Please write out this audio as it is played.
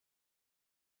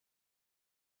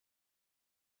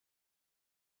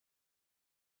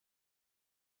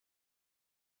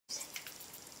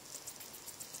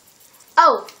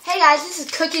Oh, hey guys, this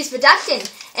is Cookies Production,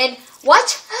 and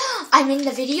what? I'm in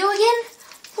the video again?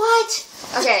 What?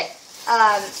 Okay,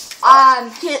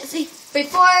 Can't see.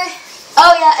 before...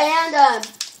 Oh yeah, and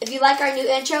if you like our new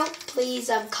intro,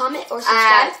 please comment or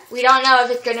subscribe. we don't know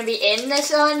if it's going to be in this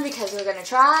one because we're going to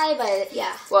try, but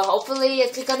Yeah. well, hopefully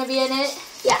it's going to be in it.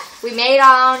 Yeah. We made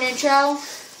our own intro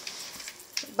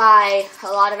by a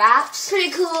lot of apps.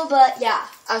 Pretty cool, but yeah.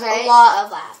 Okay. A lot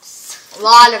of apps. A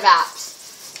lot of apps.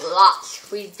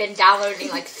 Lots. We've been downloading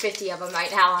like 50 of them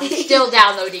right now. I'm still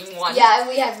downloading one. Yeah, and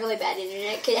we have really bad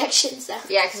internet connection, so.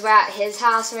 Yeah, because we're at his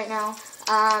house right now.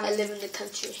 I live in the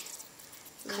country.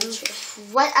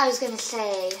 What I was going to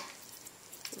say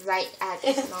right at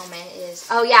this moment is,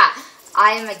 oh yeah,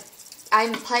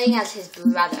 I'm playing as his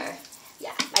brother.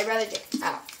 Yeah, my brother did.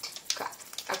 Oh, crap.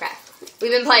 Okay.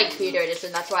 We've been playing Computer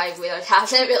Edition, that's why we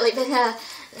hasn't really been, Yeah,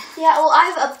 well,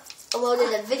 I've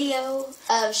uploaded a video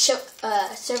of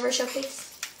server showcase.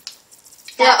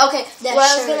 Yeah, okay. That What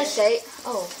I was sure going to say,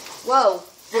 oh, whoa,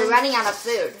 we're running out of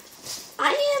food.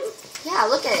 I am. Yeah,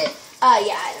 look at it.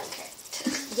 Yeah, I don't care.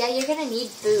 Yeah, you're gonna need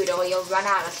food or you'll run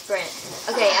out of sprint.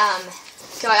 Okay,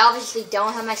 so I obviously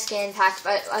don't have my skin packed,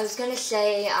 but I was gonna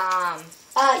say,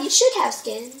 You should have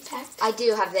skin packed. I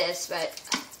do have this, but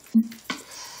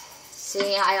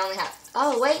see, I only have,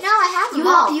 oh wait, no, I have them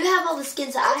all. You have all the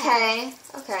skins that I have.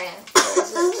 Okay, where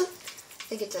is it? I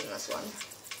think it's in this one.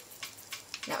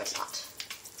 No, it's not.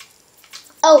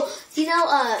 Oh, you know,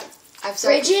 I'm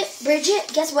sorry.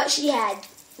 Bridget, guess what she had?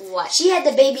 What? She had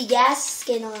the baby gas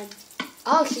skin on.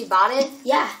 Oh, she bought it?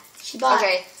 Yeah, she bought it.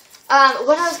 Okay.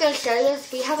 What I was going to say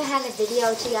is we haven't had a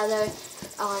video together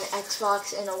on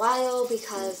Xbox in a while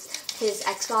because his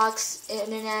Xbox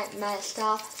internet messed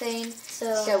up thing,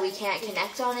 so we can't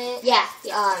connect on it. Yeah.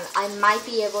 I might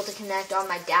be able to connect on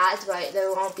my dad's, but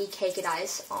there won't be cake and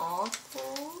ice.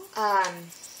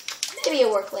 Maybe a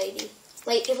work lady.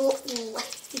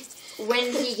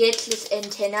 When he gets this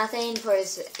antenna thing for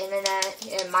his internet,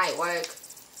 it might work.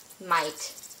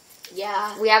 Might.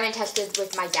 Yeah. We haven't tested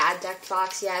with my dad's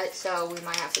Xbox yet, so we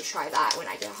might have to try that when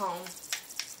I get home.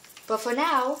 But for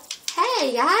now,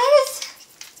 hey guys!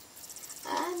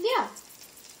 Yeah.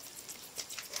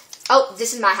 Oh,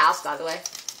 this is my house, by the way,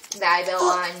 that I built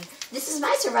on This is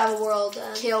my survival world.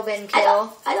 Kill Bin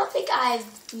Kill. I don't think I've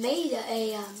made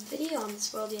a video on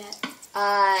this world yet.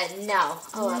 No.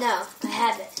 Oh, well. No, I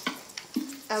haven't.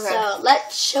 Okay. So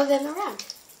let's show them around.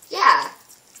 Yeah.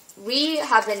 We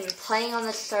have been playing on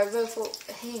the server for...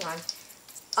 Hang on.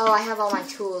 Oh, I have all my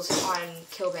tools on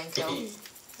Kill Bin Kill.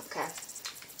 Okay.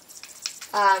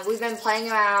 We've been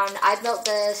playing around. I built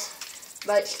this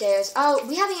right stairs. Oh,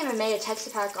 we haven't even made a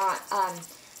texture pack on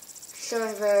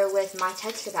server with my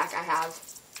texture pack I have.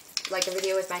 Like a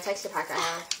video with my texture pack I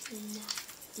have.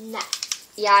 No.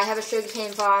 Yeah, I have a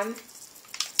sugarcane farm.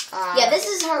 Yeah, this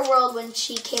is her world when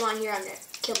she came on here on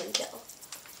Kill Bin Kill.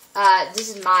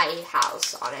 This is my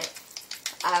house on it.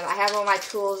 I have all my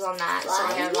tools on that, so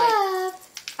I have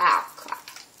ow, crap.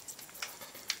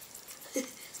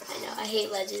 I know, I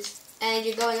hate ledges. And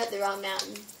you're going up the wrong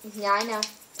mountain. Yeah, I know.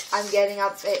 I'm getting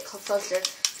up it closer,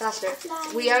 faster.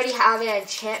 We already have an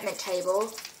enchantment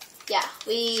table. Yeah,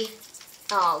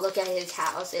 Oh, look at his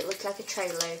house. It looks like a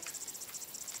trailer.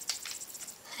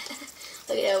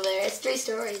 Look at it over there. It's 3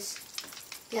 stories.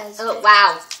 Yeah, Oh,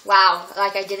 wow. Wow.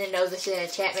 Like I didn't know this is an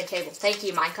enchantment table. Thank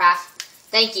you, Minecraft.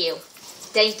 Thank you.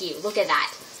 Thank you. Look at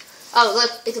that. Oh,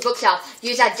 look. It's a bookshelf.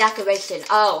 Use that decoration.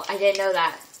 Oh, I didn't know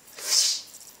that.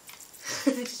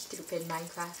 Stupid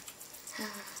Minecraft.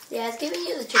 Yeah, it's giving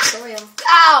you the tutorial.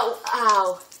 Ow!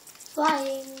 Ow.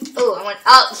 Flying. Oh,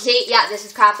 oh, see? Yeah, this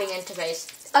is crafting interface.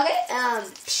 Okay,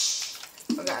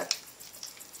 Okay.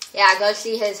 Yeah, go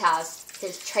see his house.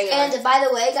 His trailer. And by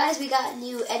the way, guys, we got a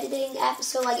new editing app.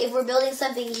 So, like, if we're building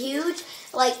something huge,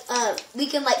 like, we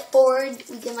can forward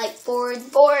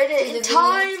in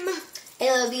time. And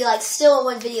it'll be like still in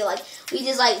one video. Like, we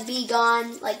just be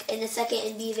gone in a second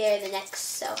and be there in the next.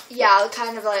 So yeah,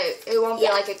 kind of it won't be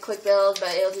like a quick build, but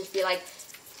it'll just be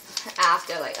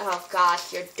after oh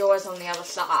gosh, your door's on the other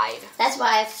side. That's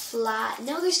why I fly.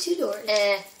 No, there's 2 doors.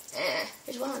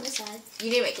 There's one on this side.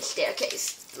 You need to make a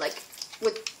staircase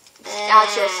with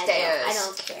actual stairs. I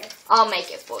don't care. I'll make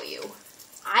it for you.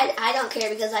 I don't care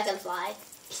because I can fly.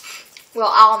 Well,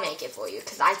 I'll make it for you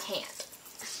because I can't.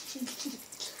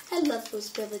 I love those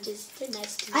villages. They're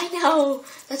nice to me. I know.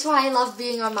 That's why I love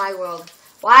being on my world.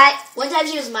 What? One time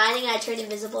she was mining and I turned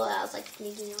invisible and I was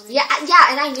sneaking on her. Yeah,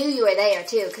 and I knew you were there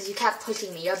too because you kept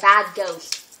pushing me. You're a bad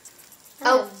ghost.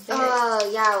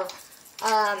 Yeah.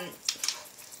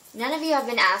 None of you have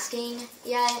been asking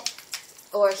yet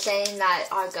or saying that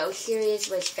our ghost series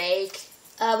was fake.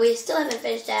 We still haven't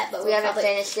finished that, but We haven't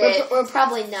finished it. We're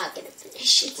probably not gonna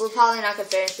finish it. We're probably not going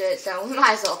to finish it, so we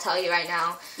might as well tell you right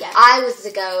now. Yeah. I was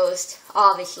the ghost,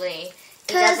 obviously. It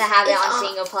 'Cause doesn't have it it's on on-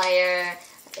 single player.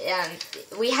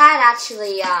 We had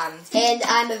actually, And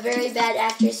I'm a very bad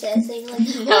actress at saying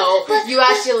like. no, But- you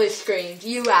actually screamed.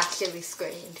 You actually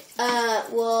screamed.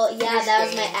 Well, yeah, You're that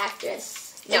was my screaming. actress.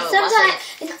 No, And it wasn't.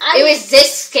 and I, It was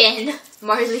this skin,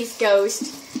 Marley's ghost.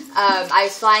 I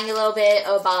was flying a little bit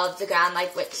above the ground,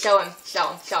 like, wait, show him.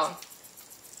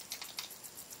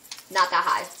 Not that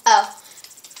high. Oh,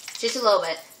 Just a little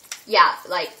bit. Yeah,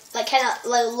 like, kind of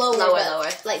lower, lower.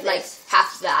 like Like, this.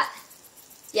 half that.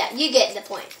 Yeah, you get the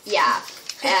point. Yeah.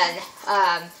 And,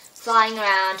 flying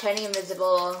around, turning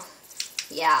invisible.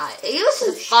 Yeah, it was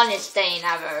the funnest thing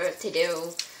ever to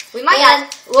do. We're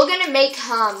gonna make,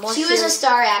 more She was a series-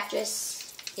 star actress.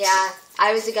 Yeah,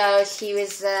 I was the ghost, he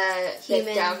was the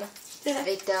Human.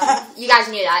 victim. You guys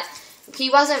knew that. He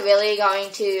wasn't really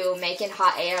going to make a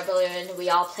hot air balloon. We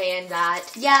all planned that.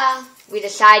 Yeah, We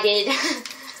decided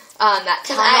that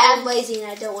because tunnel. I'm lazy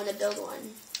and I don't want to build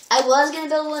one. I was gonna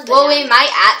build one, but Well, now we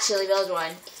might actually build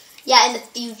one yeah, in the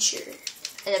future.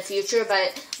 in the future,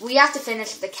 but we have to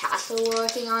finish the castle we're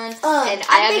working on. And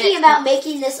I'm thinking about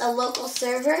making this a local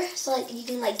server, so like you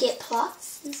can like get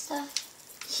plots and stuff.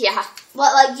 Yeah,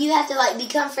 But like you have to like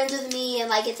become friends with me, and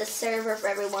like it's a server for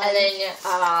everyone. and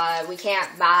then we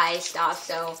can't buy stuff,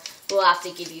 so we'll have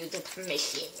to give you the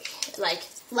permission, like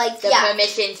the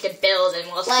permission to build, and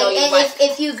we'll show Like, you and what.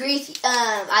 if you agree,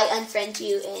 I unfriend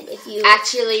you, and if you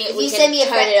Actually, if we you can send me a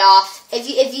turn friend- it off.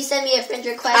 if you send me a friend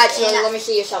request, Actually, and let me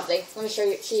show you something. Let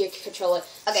me see your controller.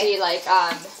 Okay. See, like,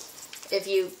 if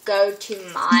you go to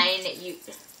mine,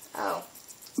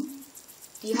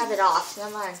 you have it off.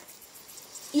 Never mind.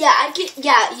 I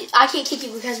can't kick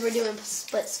you because we're doing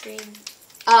split screen.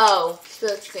 Oh,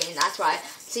 split screen. That's why.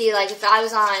 See, like, if I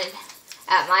was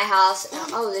at my house.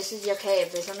 Oh, this is your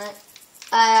cave, isn't it?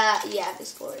 Yeah, I've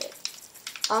explored it.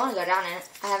 I want to go down in it.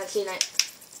 I haven't seen it.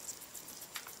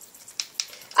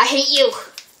 I hate you.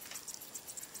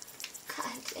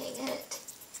 God dang it.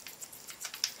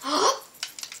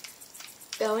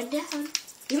 Going down.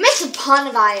 You missed a pond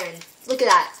of iron. Look at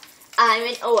that.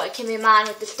 Iron ore can be mined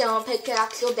with the stone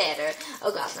pickaxe or better.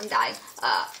 Oh gosh, I'm dying.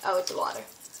 Oh, it's the water.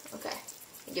 Okay.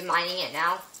 You're mining it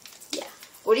now? Yeah.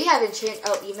 What do you have enchanted?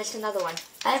 Oh, you missed another one.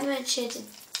 I haven't enchanted.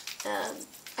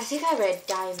 I think I read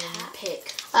diamond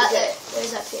pick.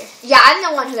 There's up here. Yeah, I'm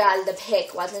the one who had the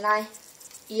pick, wasn't I?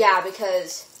 Yeah,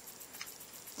 because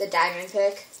the diamond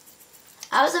pick.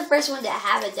 I was the first one to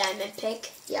have a diamond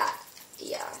pick Yeah.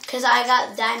 because I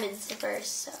got diamonds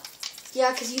first. So.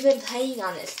 Yeah, because you've been playing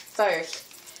on this first.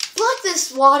 Block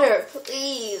this water,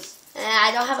 please. And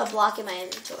I don't have a block in my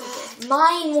inventory. Here.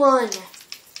 Mine one.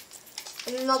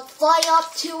 And then I'll fly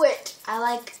up to it. I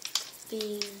like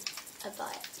being a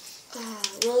butt.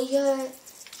 Will you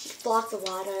just block the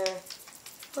water?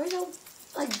 Where the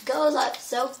like goes up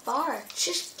so far?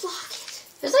 Just block it.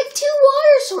 There's like 2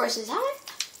 water sources. How?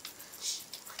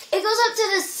 It goes up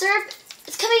to the surf.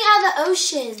 It's coming out of the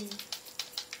ocean.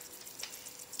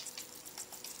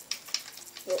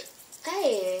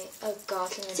 Hey. Oh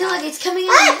gosh, I'm gonna See, die. look, it's coming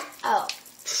out. Oh.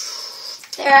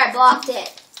 There, I blocked it.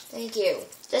 Thank you.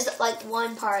 Just like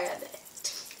one part of it.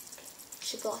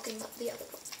 Should block in the other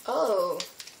one. Oh.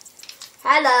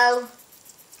 Hello.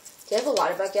 Do you have a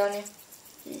water bucket on you?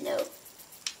 Nope.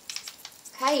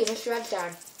 Hey, Mr.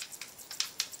 Redstone.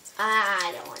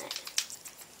 I don't want it.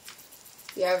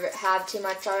 You ever have too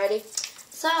much already?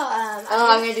 So, Oh,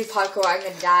 I'm gonna do parkour. I'm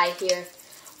gonna die here.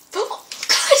 Oh,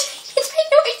 God, it's my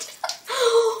noise.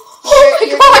 Oh my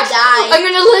You're God. gonna die. I'm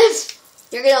gonna live.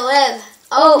 You're gonna live.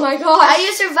 Oh my How gosh. are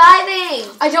you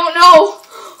surviving? I don't know.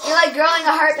 You're like growing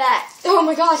a heart back. Oh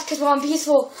my gosh, because we're on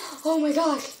peaceful. Oh my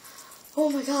gosh. Oh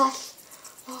my gosh.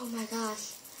 Oh my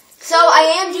gosh. So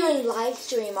I am doing live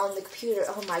stream on the computer.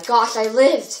 Oh my gosh, I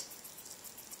lived.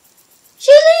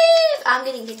 She lived. I'm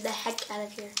gonna get the heck out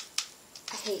of here.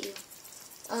 I hate you.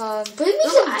 Bring me Ooh,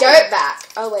 some dirt back.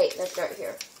 Oh wait, there's dirt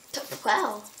here.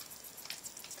 Well.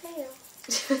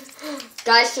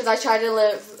 Guys, should I try to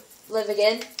live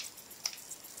again?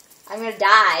 I'm gonna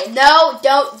die. No,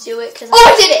 don't do it, because Oh,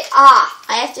 I did it! Ah!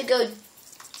 I have to go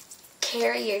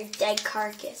carry your dead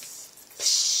carcass.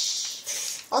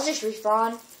 I'll just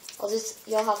respawn.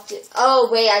 You'll have to. Oh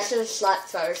wait, I should have slept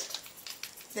first.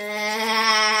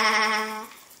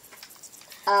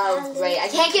 Oh great, I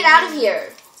can't get out of here.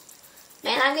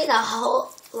 Man, I'm getting a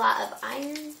whole lot of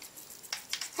iron.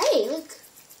 Hey, look.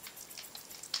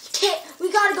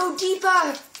 We gotta go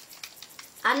deeper.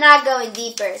 I'm not going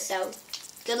deeper, so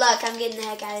good luck. I'm getting the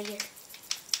heck out of here.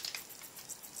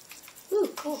 Ooh,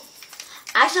 cool.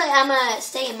 Actually, I'm gonna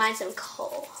stay and mine some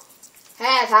coal.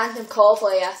 Hey, I found some coal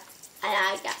for you. And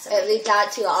I got some. It leads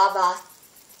out to lava.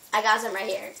 I got some right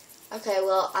here. Okay,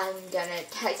 well, I can't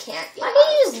get Why out.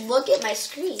 can't you just look at my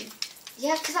screen?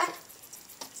 Yeah, because I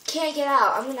can't get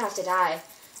out. I'm going to have to die.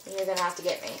 And you're going to have to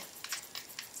get me.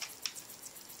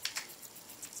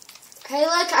 Hey,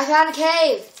 look, I found a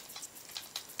cave.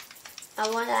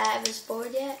 A one that I haven't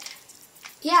explored yet?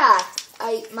 Yeah,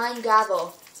 I mined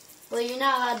gravel. Well, you're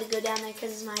not allowed to go down there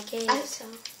because it's my cave, so.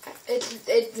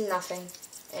 It's nothing.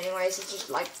 Anyways, it's just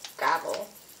like gravel.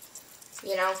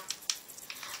 You know?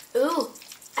 Ooh,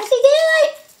 I see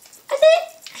daylight. I see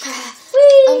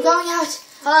it. I'm going out.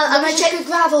 Hold on, I'm gonna check the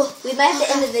gravel. We might have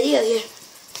to end the video here.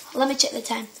 Let me check the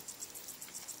time.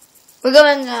 We're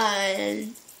going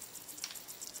on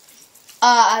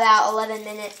about 11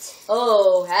 minutes.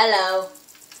 Oh, hello.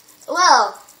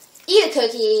 Well, eat a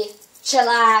cookie,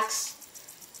 chillax.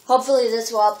 Hopefully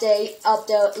this will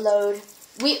upload.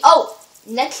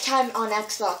 Next time on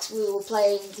Xbox we will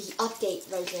play the update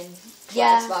version for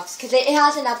Xbox because it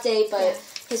has an update, but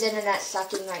his internet's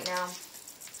sucking right now.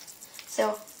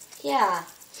 So yeah.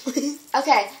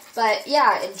 Okay, but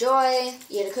yeah, enjoy.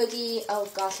 Eat a cookie. Oh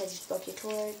gosh, I just broke your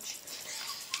torch.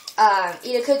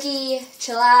 Eat a cookie,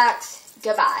 chillax.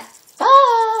 Goodbye.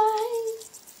 Bye.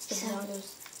 So,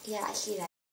 yeah, I see that.